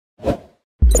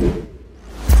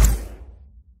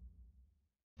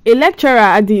A lecturer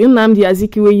at the Nnamdi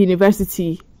Azikiwe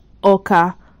University,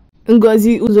 Awka,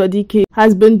 Ngozi Uzodike,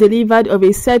 has been delivered of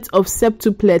a set of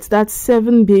septuplets, that's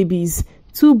 7 babies,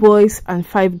 2 boys and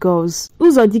 5 girls.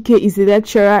 Uzodike is a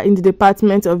lecturer in the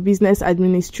Department of Business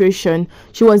Administration.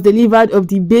 She was delivered of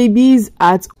the babies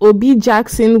at Obi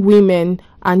Jackson Women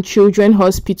and Children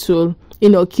Hospital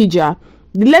in Okija.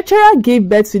 The lecturer gave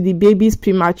birth to the babies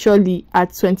prematurely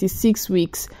at 26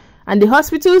 weeks, and the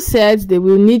hospital said they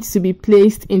will need to be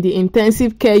placed in the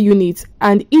intensive care unit,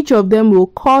 and each of them will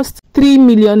cost 3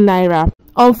 million naira.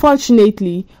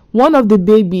 Unfortunately, one of the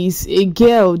babies, a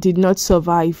girl, did not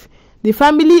survive. The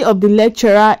family of the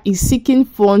lecturer is seeking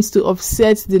funds to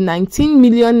offset the 19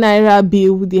 million naira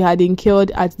bill they had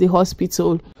incurred at the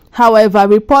hospital. However,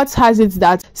 reports has it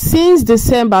that since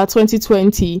December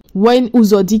 2020, when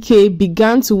Uzodike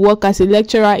began to work as a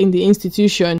lecturer in the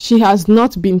institution, she has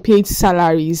not been paid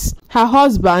salaries. Her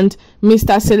husband,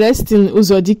 Mr. Celestine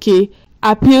Uzodike,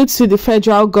 appealed to the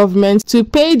federal government to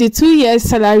pay the 2 years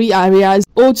salary arrears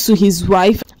owed to his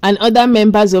wife and other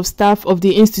members of staff of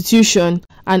the institution,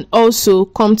 and also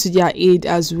come to their aid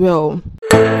as well.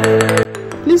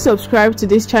 Please subscribe to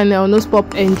this channel,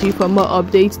 NewsPopNG, for more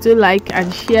updates. Do like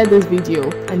and share this video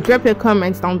and drop your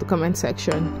comments down the comment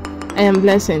section. I am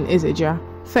Blessing Izija.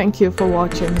 Thank you for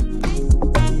watching.